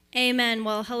Amen.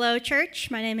 Well, hello,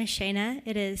 church. My name is Shayna.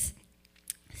 It is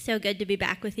so good to be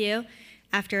back with you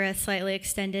after a slightly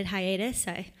extended hiatus.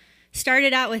 I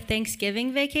started out with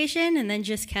Thanksgiving vacation and then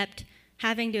just kept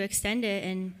having to extend it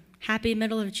in happy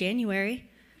middle of January.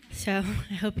 So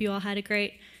I hope you all had a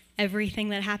great everything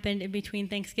that happened in between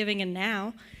Thanksgiving and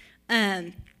now.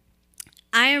 I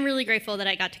am really grateful that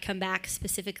I got to come back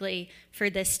specifically for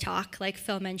this talk. Like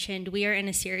Phil mentioned, we are in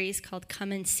a series called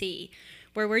Come and See,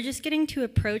 where we're just getting to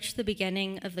approach the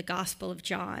beginning of the Gospel of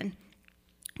John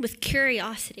with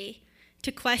curiosity,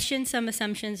 to question some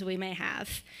assumptions we may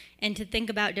have, and to think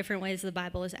about different ways the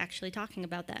Bible is actually talking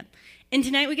about them. And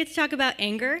tonight we get to talk about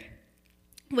anger,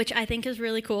 which I think is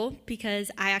really cool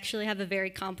because I actually have a very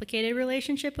complicated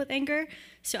relationship with anger,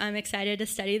 so I'm excited to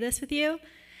study this with you.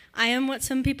 I am what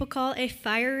some people call a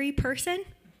fiery person.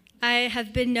 I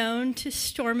have been known to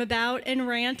storm about and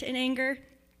rant in anger.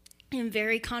 I'm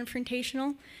very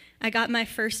confrontational. I got my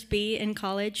first B in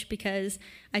college because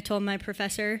I told my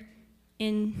professor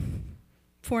in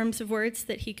forms of words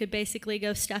that he could basically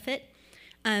go stuff it.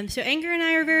 So anger and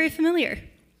I are very familiar.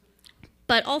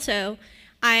 But also,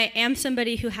 I am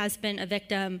somebody who has been a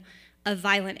victim of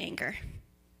violent anger,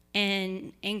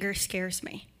 and anger scares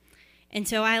me. And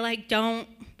so I don't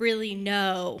really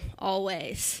know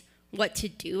always what to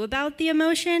do about the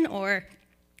emotion or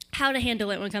how to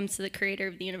handle it when it comes to the creator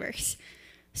of the universe.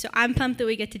 So I'm pumped that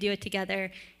we get to do it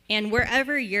together. And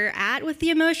wherever you're at with the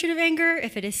emotion of anger,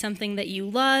 if it is something that you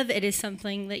love, it is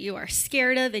something that you are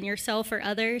scared of in yourself or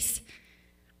others,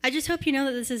 I just hope you know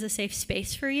that this is a safe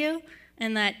space for you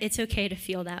and that it's okay to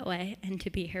feel that way and to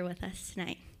be here with us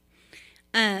tonight.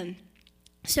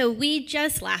 So we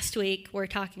just last week were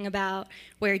talking about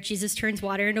where Jesus turns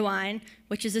water into wine,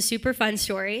 which is a super fun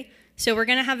story. So we're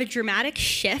going to have a dramatic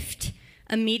shift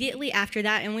immediately after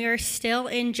that, and we are still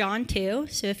in John 2,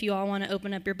 so if you all want to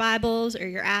open up your Bibles or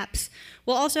your apps,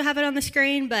 we'll also have it on the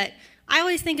screen, but I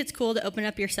always think it's cool to open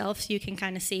up yourself so you can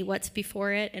kind of see what's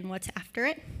before it and what's after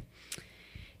it.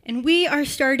 And we are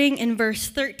starting in verse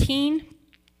 13.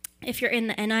 If you're in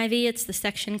the NIV, it's the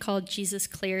section called Jesus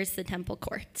Clears the Temple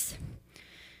Courts.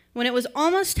 When it was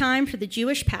almost time for the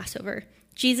Jewish Passover,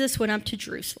 Jesus went up to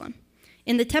Jerusalem.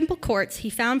 In the temple courts,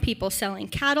 he found people selling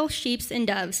cattle, sheep, and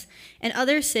doves, and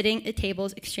others sitting at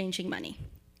tables exchanging money.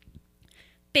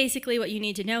 Basically, what you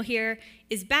need to know here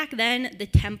is back then, the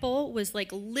temple was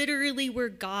literally where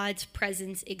God's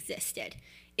presence existed.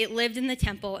 It lived in the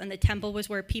temple, and the temple was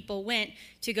where people went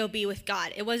to go be with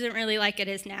God. It wasn't really like it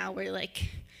is now, where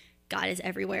God is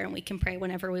everywhere and we can pray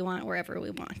whenever we want, wherever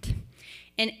we want.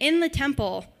 And in the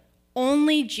temple,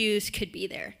 only Jews could be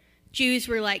there. Jews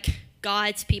were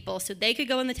God's people, so they could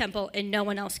go in the temple and no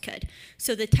one else could.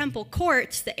 So the temple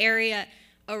courts, the area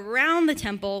around the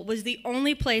temple, was the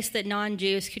only place that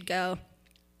non-Jews could go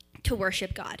to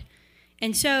worship God.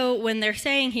 And so when they're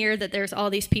saying here that there's all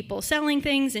these people selling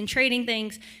things and trading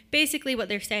things, basically what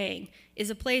they're saying is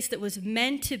a place that was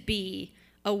meant to be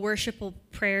a worshipful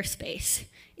prayer space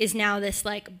is now this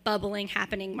bubbling,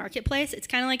 happening marketplace. It's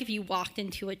kind of like if you walked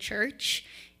into a church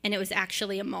and it was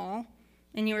actually a mall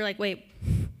and you were like, wait,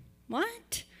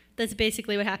 what? That's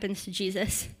basically what happens to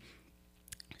Jesus.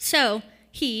 So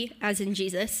he, as in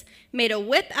Jesus, made a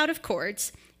whip out of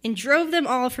cords and drove them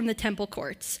all from the temple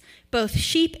courts, both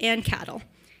sheep and cattle.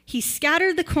 He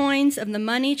scattered the coins of the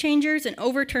money changers and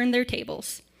overturned their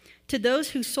tables. To those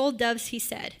who sold doves, he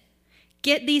said,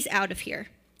 "Get these out of here.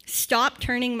 Stop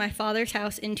turning my Father's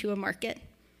house into a market."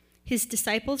 His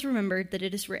disciples remembered that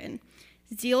it is written,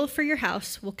 "Zeal for your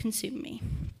house will consume me."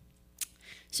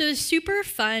 So a super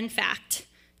fun fact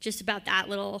just about that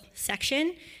little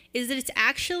section is that it's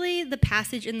actually the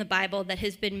passage in the Bible that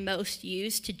has been most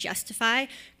used to justify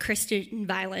Christian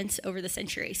violence over the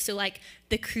centuries. So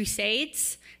the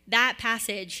Crusades, that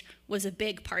passage was a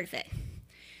big part of it.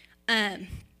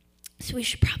 So we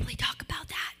should probably talk about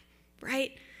that,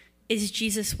 right? Is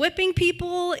Jesus whipping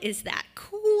people? Is that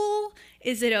cool?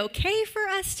 Is it okay for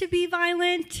us to be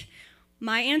violent?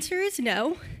 My answer is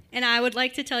no, and I would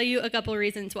like to tell you a couple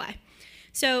reasons why.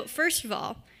 So first of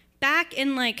all, back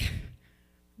in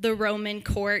the Roman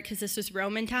court, because this was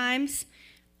Roman times,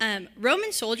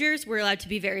 Roman soldiers were allowed to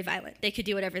be very violent. They could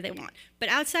do whatever they want. But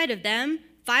outside of them,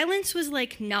 violence was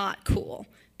not cool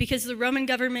because the Roman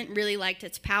government really liked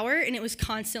its power, and it was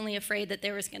constantly afraid that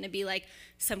there was going to be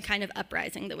some kind of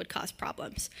uprising that would cause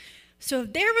problems. So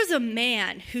if there was a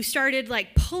man who started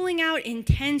pulling out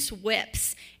intense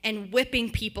whips and whipping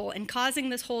people and causing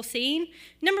this whole scene,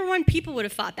 number one, people would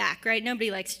have fought back, right? Nobody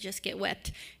likes to just get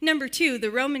whipped. Number two, the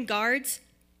Roman guards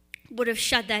would have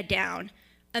shut that down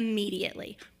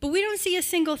immediately. But we don't see a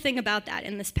single thing about that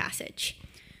in this passage.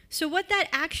 So what that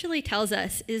actually tells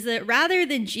us is that rather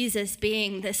than Jesus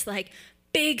being this like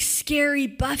big, scary,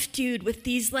 buff dude with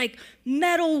these like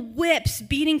metal whips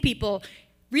beating people,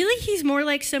 really he's more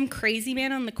like some crazy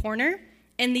man on the corner.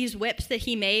 And these whips that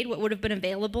he made, what would have been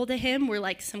available to him were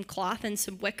like some cloth and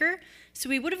some wicker. So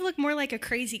he would have looked more like a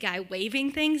crazy guy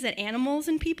waving things at animals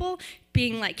and people,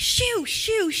 being like, shoo,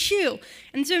 shoo, shoo.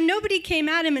 And so nobody came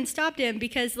at him and stopped him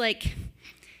because like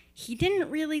he didn't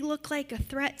really look like a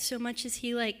threat so much as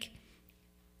he like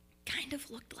kind of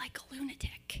looked like a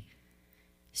lunatic.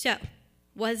 So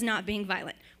was not being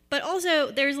violent. But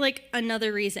also there's like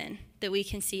another reason that we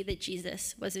can see that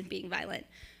Jesus wasn't being violent.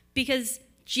 Because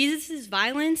Jesus'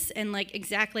 violence and like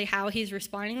exactly how he's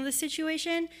responding to the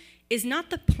situation is not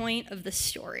the point of the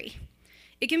story.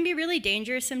 It can be really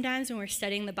dangerous sometimes when we're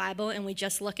studying the Bible and we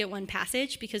just look at one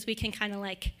passage because we can kind of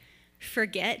like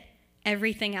forget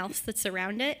everything else that's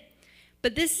around it.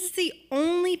 But this is the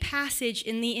only passage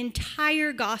in the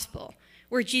entire gospel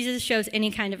where Jesus shows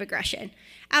any kind of aggression.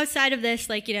 Outside of this,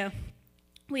 like,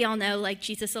 we all know, like,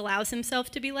 Jesus allows himself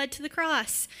to be led to the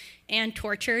cross and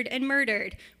tortured and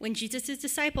murdered. When Jesus'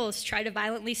 disciples try to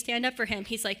violently stand up for him,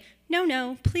 he's like,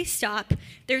 no, please stop.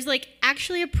 There's, like,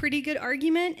 actually a pretty good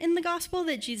argument in the gospel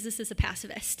that Jesus is a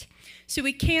pacifist. So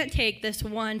we can't take this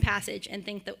one passage and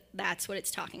think that that's what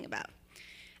it's talking about.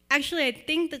 Actually, I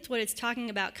think that's what it's talking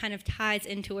about kind of ties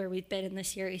into where we've been in the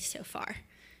series so far.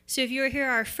 So if you were here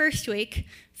our first week,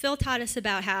 Phil taught us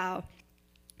about how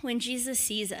when Jesus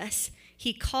sees us,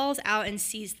 he calls out and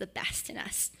sees the best in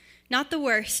us. Not the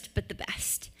worst, but the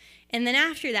best. And then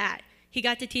after that, he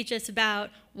got to teach us about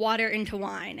water into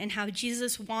wine and how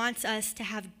Jesus wants us to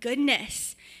have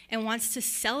goodness and wants to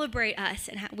celebrate us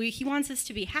and he wants us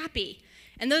to be happy.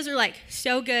 And those are like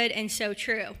so good and so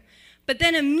true. But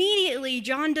then immediately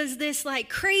John does this like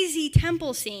crazy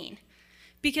temple scene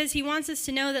because he wants us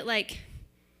to know that like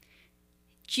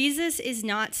Jesus is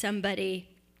not somebody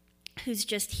who's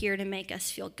just here to make us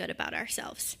feel good about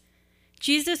ourselves.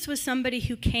 Jesus was somebody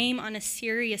who came on a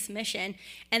serious mission,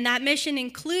 and that mission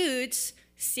includes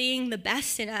seeing the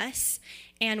best in us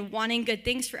and wanting good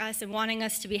things for us and wanting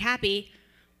us to be happy,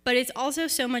 but it's also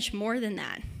so much more than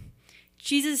that.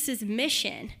 Jesus'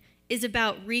 mission is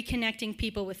about reconnecting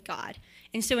people with God.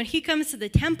 And so when he comes to the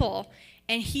temple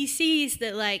and he sees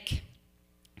that like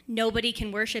nobody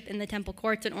can worship in the temple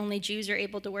courts and only Jews are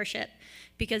able to worship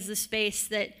because the space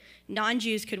that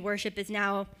non-Jews could worship is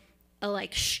now a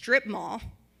like strip mall,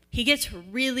 he gets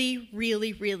really,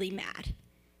 really, really mad.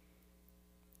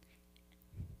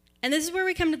 And this is where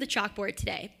we come to the chalkboard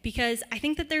today, because I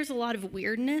think that there's a lot of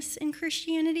weirdness in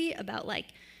Christianity about like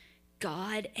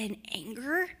God and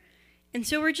anger. And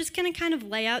so we're just going to kind of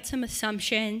lay out some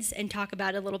assumptions and talk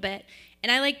about it a little bit.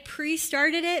 And I like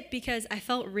pre-started it because I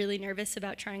felt really nervous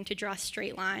about trying to draw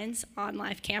straight lines on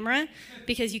live camera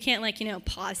because you can't like,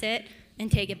 pause it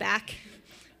and take it back.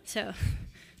 So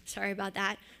sorry about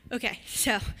that. Okay,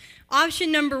 so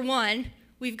option number 1,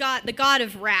 we've got the God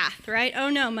of wrath, right? Oh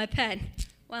no, my pen.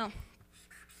 Well,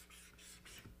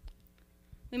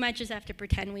 we might just have to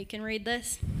pretend we can read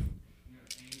this.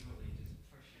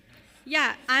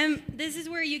 Yeah, this is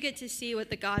where you get to see what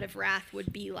the God of wrath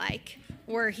would be like,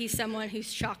 where he's someone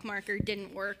whose chalk marker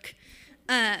didn't work.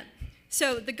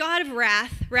 So the God of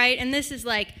wrath, right? And this is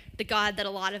like the God that a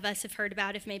lot of us have heard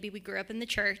about if maybe we grew up in the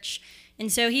church. And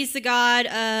so he's the God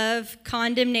of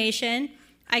condemnation.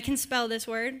 I can spell this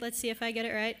word. Let's see if I get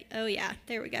it right. Oh yeah,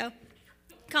 there we go.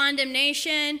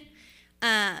 Condemnation,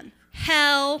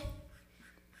 hell,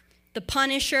 the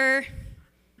Punisher.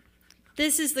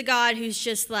 This is the God who's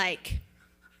just like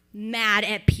mad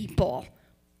at people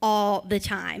all the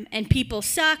time. And people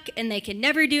suck and they can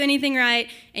never do anything right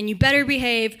and you better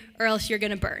behave or else you're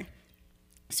going to burn.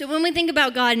 So when we think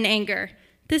about God and anger,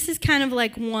 this is kind of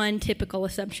like one typical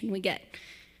assumption we get.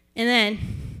 And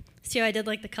then, see how I did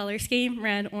like the color scheme?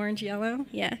 Red, orange, yellow?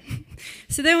 Yeah.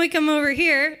 So then we come over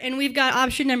here and we've got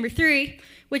option number 3,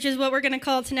 which is what we're going to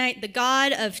call tonight the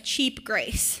God of cheap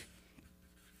grace.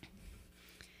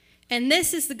 And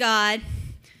this is the God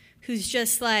who's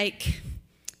just like,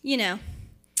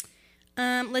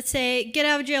 let's say, get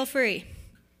out of jail free.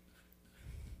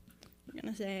 We're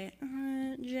going to say,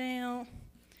 jail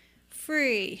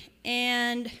free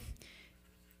and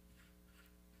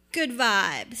good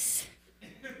vibes.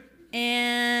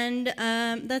 And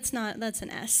that's an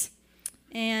S.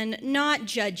 And not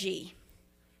judgy.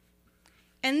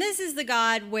 And this is the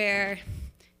God where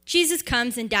Jesus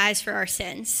comes and dies for our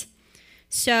sins.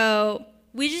 So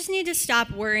we just need to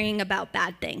stop worrying about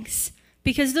bad things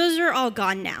because those are all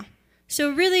gone now.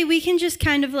 So really we can just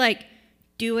kind of like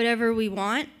do whatever we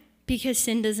want because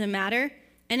sin doesn't matter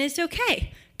and it's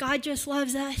okay. God just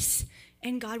loves us,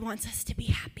 and God wants us to be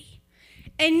happy.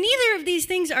 And neither of these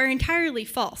things are entirely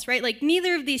false, right? Like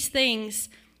neither of these things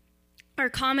are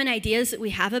common ideas that we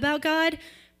have about God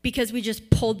because we just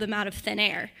pulled them out of thin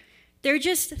air. They're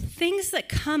just things that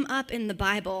come up in the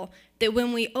Bible that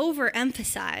when we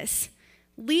overemphasize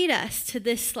lead us to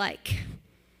this like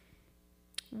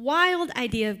wild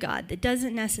idea of God that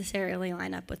doesn't necessarily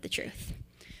line up with the truth.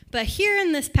 But here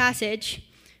in this passage,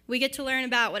 we get to learn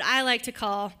about what I like to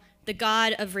call the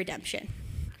God of redemption,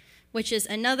 which is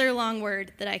another long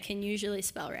word that I can usually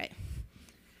spell right.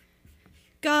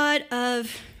 God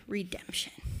of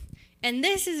redemption. And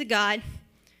this is a God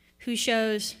who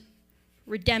shows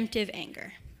redemptive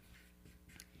anger.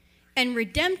 And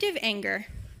redemptive anger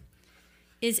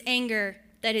is anger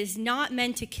that is not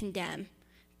meant to condemn,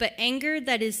 but anger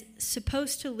that is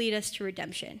supposed to lead us to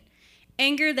redemption.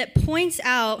 Anger that points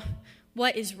out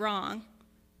what is wrong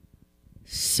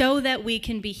so that we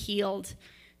can be healed,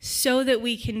 so that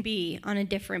we can be on a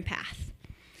different path.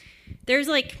 There's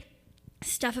like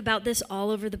stuff about this all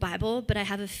over the Bible, but I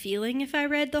have a feeling if I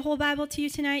read the whole Bible to you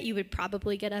tonight, you would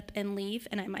probably get up and leave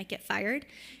and I might get fired.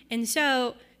 And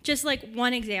so just like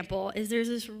one example is there's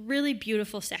this really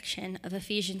beautiful section of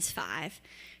Ephesians 5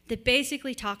 that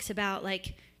basically talks about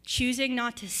like choosing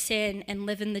not to sin and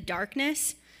live in the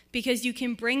darkness because you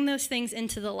can bring those things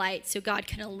into the light so God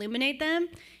can illuminate them.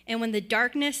 And when the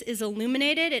darkness is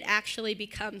illuminated, it actually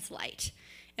becomes light.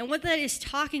 And what that is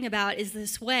talking about is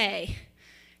this way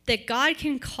that God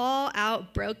can call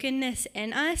out brokenness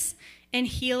in us and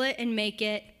heal it and make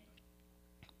it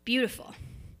beautiful.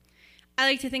 I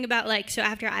like to think about like, so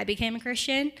after I became a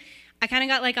Christian, I kind of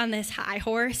got like on this high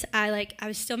horse. I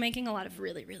was still making a lot of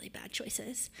really, really bad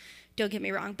choices. Don't get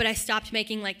me wrong, but I stopped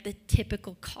making like the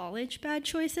typical college bad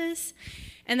choices.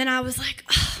 And then I was like,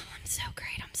 oh, I'm so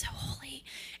great. I'm so holy.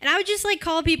 And I would just like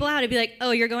call people out and be like,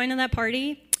 oh, you're going to that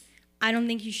party? I don't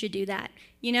think you should do that.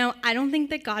 You know, I don't think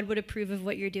that God would approve of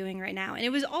what you're doing right now. And it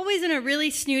was always in a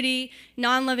really snooty,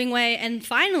 non-loving way. And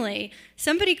finally,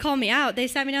 somebody called me out. They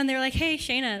sat me down. They were like, hey,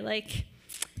 Shayna, like,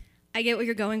 I get what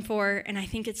you're going for. And I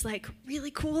think it's like really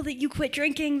cool that you quit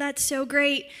drinking. That's so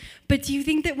great. But do you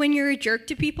think that when you're a jerk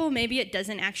to people, maybe it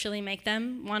doesn't actually make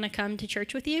them want to come to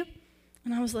church with you?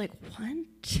 And I was like,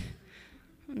 what?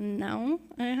 No,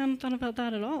 I hadn't thought about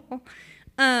that at all.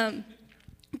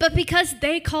 But because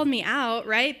they called me out,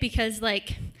 right, because,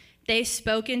 like, they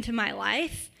spoke into my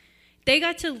life, they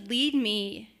got to lead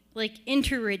me, like,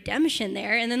 into redemption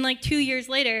there. And then, like, 2 years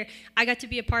later, I got to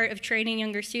be a part of training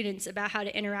younger students about how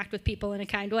to interact with people in a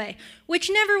kind way, which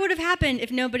never would have happened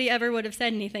if nobody ever would have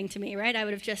said anything to me, right? I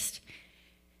would have just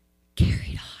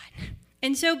carried on.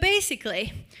 And so,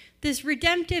 basically, this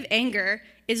redemptive anger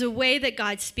is a way that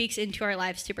God speaks into our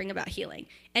lives to bring about healing.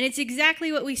 And it's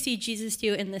exactly what we see Jesus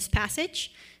do in this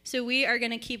passage. So we are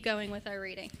going to keep going with our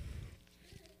reading.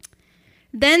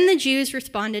 Then the Jews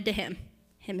responded to him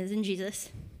as in Jesus,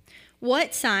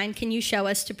 "What sign can you show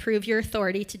us to prove your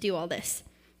authority to do all this?"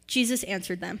 Jesus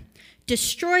answered them,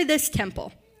 "Destroy this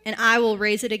temple, and I will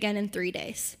raise it again in 3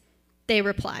 days." They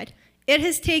replied, "It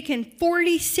has taken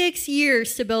 46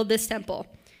 years to build this temple,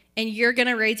 and you're going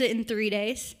to raise it in 3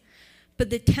 days?" But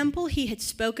the temple he had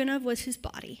spoken of was his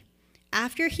body.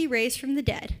 After he raised from the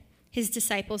dead, his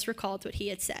disciples recalled what he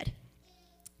had said.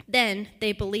 Then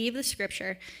they believed the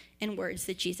scripture and words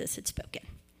that Jesus had spoken.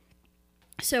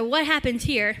 So what happens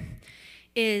here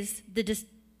is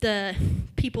the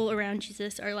people around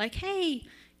Jesus are like, "Hey,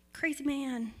 crazy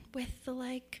man with the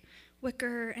like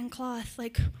wicker and cloth,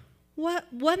 like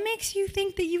what makes you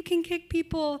think that you can kick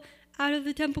people out of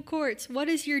the temple courts? What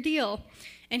is your deal?"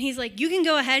 And he's like, "You can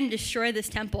go ahead and destroy this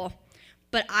temple,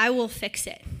 but I will fix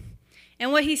it."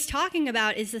 And what he's talking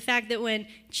about is the fact that when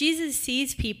Jesus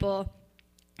sees people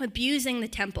abusing the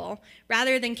temple,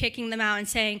 rather than kicking them out and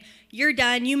saying, "You're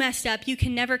done, you messed up, you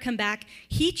can never come back,"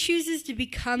 he chooses to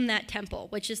become that temple,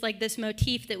 which is like this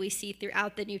motif that we see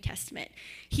throughout the New Testament.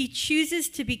 He chooses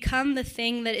to become the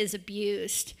thing that is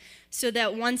abused so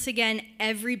that once again,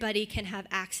 everybody can have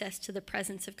access to the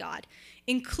presence of God,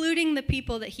 including the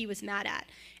people that he was mad at.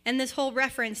 And this whole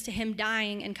reference to him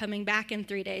dying and coming back in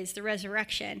 3 days, the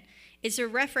resurrection, is a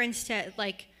reference to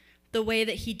like the way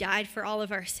that he died for all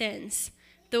of our sins.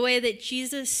 The way that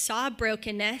Jesus saw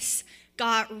brokenness,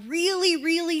 got really,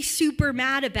 really super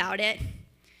mad about it,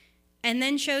 and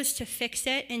then chose to fix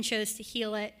it and chose to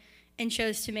heal it and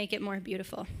chose to make it more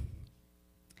beautiful.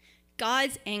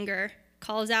 God's anger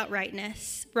calls out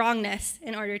wrongness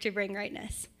in order to bring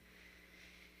rightness.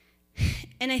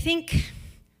 And I think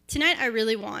tonight I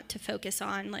really want to focus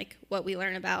on like what we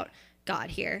learn about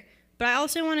God here. But I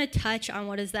also want to touch on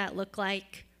what does that look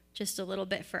like just a little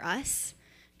bit for us.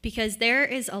 because there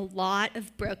is a lot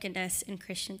of brokenness in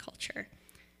Christian culture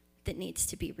that needs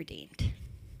to be redeemed.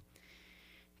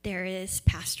 There is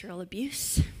pastoral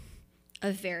abuse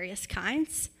of various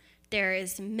kinds. There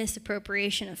is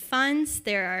misappropriation of funds.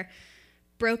 There are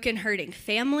broken, hurting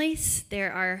families.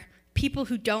 There are people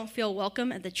who don't feel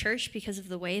welcome at the church because of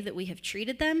the way that we have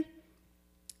treated them,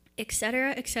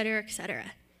 etc., etc.,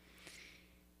 etc.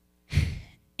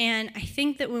 And I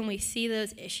think that when we see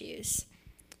those issues,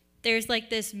 there's like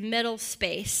this middle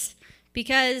space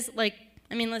because,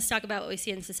 let's talk about what we see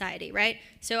in society, right?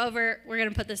 So we're going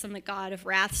to put this on the God of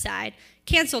wrath side.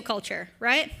 Cancel culture,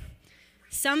 right?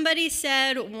 Somebody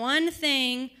said one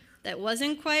thing that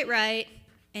wasn't quite right,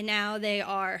 and now they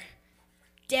are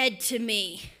dead to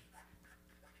me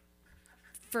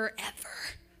forever.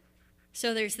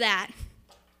 So there's that.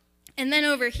 And then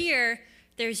over here,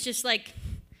 there's just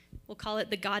we'll call it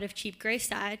the God of cheap grace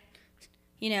side.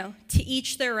 To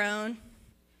each their own.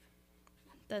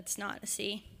 That's not a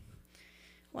C.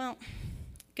 Well,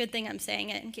 good thing I'm saying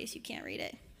it in case you can't read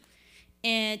it.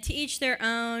 And to each their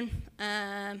own,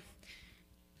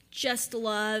 just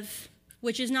love,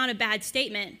 which is not a bad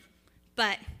statement,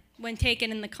 but when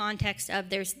taken in the context of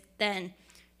there's then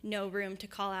no room to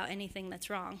call out anything that's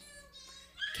wrong,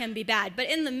 can be bad. But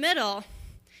in the middle,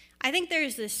 I think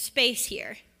there's this space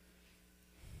here.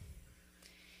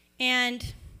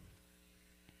 And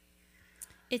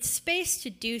it's space to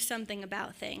do something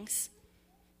about things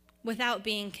without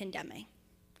being condemning.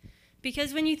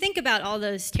 Because when you think about all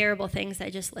those terrible things I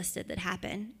just listed that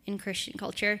happen in Christian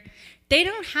culture, they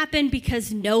don't happen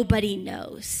because nobody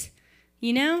knows,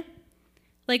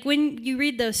 when you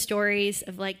read those stories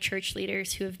of church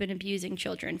leaders who have been abusing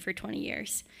children for 20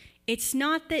 years, it's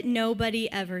not that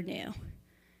nobody ever knew.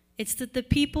 It's that the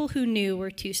people who knew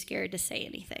were too scared to say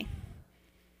anything.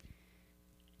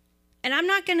 And I'm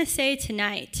not going to say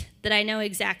tonight that I know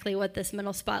exactly what this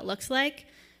middle spot looks like,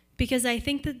 because I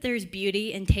think that there's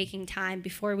beauty in taking time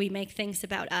before we make things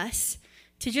about us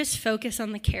to just focus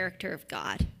on the character of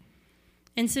God.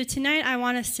 And so tonight I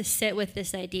want us to sit with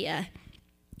this idea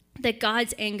that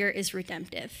God's anger is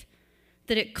redemptive,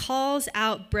 that it calls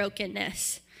out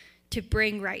brokenness to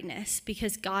bring rightness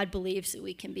because God believes that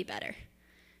we can be better.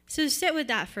 So sit with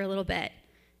that for a little bit.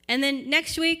 And then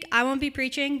next week, I won't be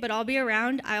preaching, but I'll be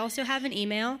around. I also have an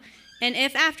email. And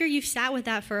if after you've sat with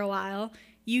that for a while,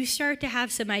 you start to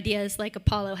have some ideas like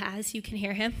Apollo has, you can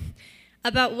hear him,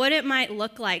 about what it might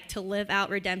look like to live out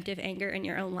redemptive anger in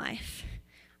your own life,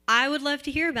 I would love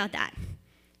to hear about that.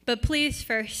 But please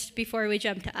first, before we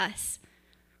jump to us,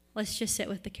 let's just sit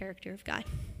with the character of God.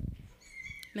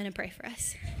 I'm going to pray for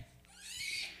us.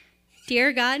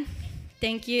 Dear God,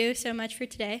 thank you so much for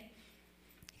today.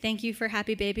 Thank you for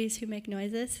happy babies who make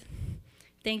noises.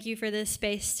 Thank you for this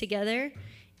space together.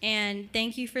 And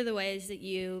thank you for the ways that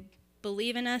you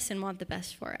believe in us and want the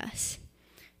best for us.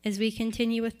 As we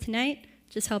continue with tonight,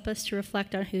 just help us to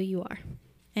reflect on who you are.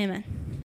 Amen.